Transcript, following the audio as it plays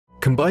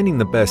Combining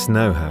the best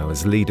know-how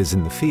as leaders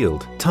in the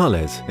field,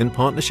 Thales, in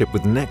partnership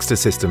with Nexter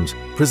Systems,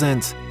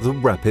 presents the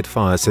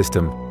RAPIDFire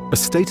system, a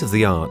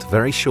state-of-the-art,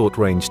 very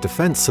short-range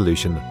defense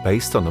solution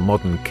based on a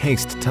modern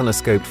cased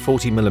telescoped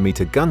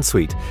 40mm gun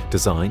suite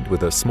designed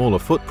with a smaller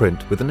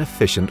footprint with an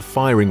efficient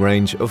firing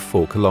range of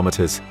 4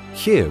 kilometers.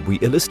 Here we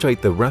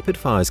illustrate the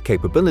RAPIDFire's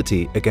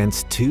capability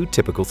against two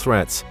typical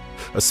threats: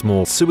 a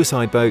small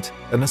suicide boat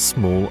and a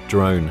small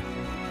drone.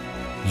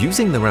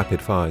 Using the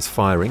RAPIDFire's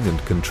firing and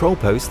control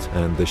post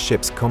and the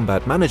ship's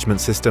combat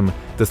management system,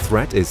 the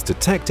threat is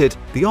detected,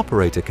 the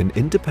operator can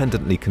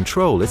independently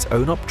control its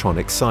own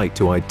optronic sight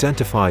to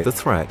identify the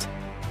threat.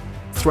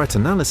 Threat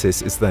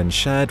analysis is then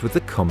shared with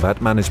the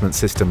combat management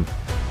system.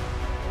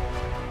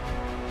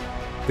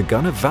 The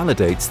gunner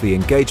validates the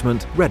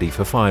engagement ready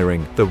for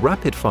firing. The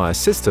RAPIDFire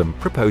system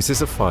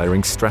proposes a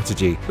firing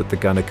strategy that the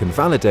gunner can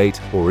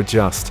validate or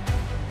adjust.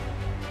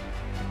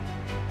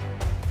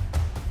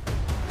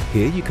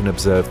 Here you can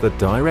observe the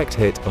direct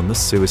hit on the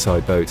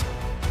suicide boat.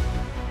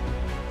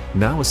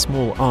 Now a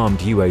small armed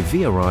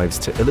UAV arrives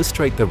to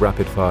illustrate the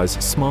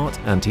RAPIDFire's smart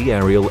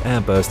anti-aerial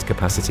airburst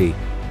capacity.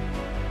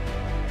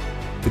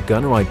 The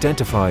gunner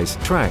identifies,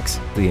 tracks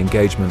the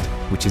engagement,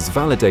 which is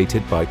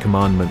validated by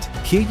commandment.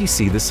 Here you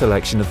see the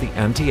selection of the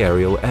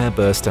anti-aerial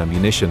airburst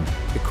ammunition,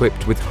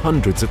 equipped with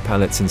hundreds of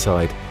pellets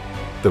inside.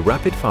 The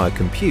RAPIDFire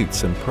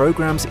computes and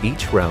programs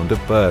each round of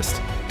burst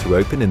to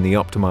open in the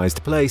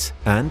optimized place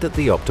and at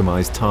the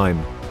optimized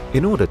time,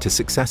 in order to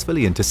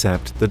successfully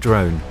intercept the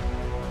drone.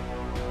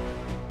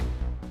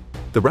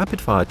 The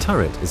RAPIDFire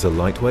turret is a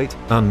lightweight,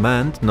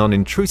 unmanned,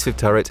 non-intrusive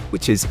turret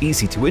which is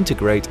easy to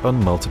integrate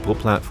on multiple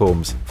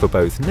platforms for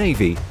both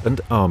Navy and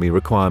Army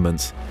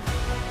requirements.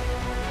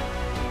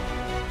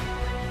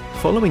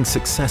 Following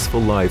successful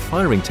live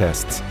firing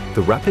tests,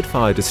 the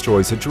RAPIDFire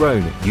destroys a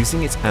drone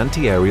using its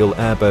anti-aerial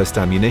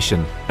airburst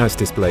ammunition, as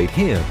displayed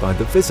here by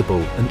the visible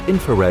and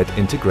infrared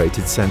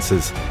integrated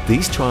sensors.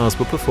 These trials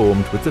were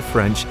performed with the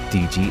French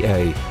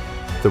DGA.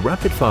 The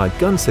RAPIDFire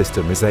gun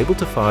system is able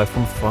to fire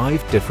from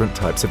 5 different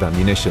types of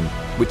ammunition,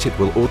 which it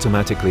will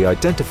automatically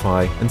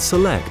identify and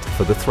select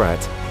for the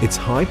threat. Its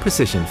high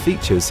precision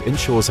features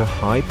ensures a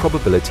high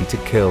probability to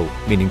kill,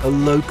 meaning a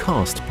low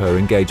cost per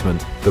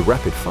engagement. The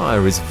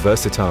RAPIDFire is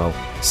versatile,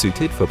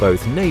 suited for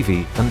both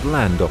Navy and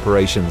land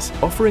operations,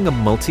 offering a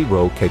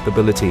multi-role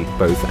capability,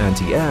 both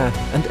anti-air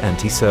and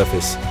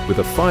anti-surface, with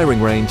a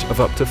firing range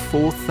of up to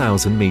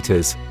 4,000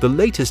 meters. The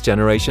latest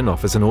generation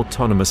offers an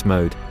autonomous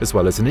mode, as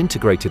well as an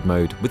integrated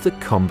mode with the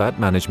combat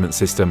management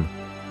system.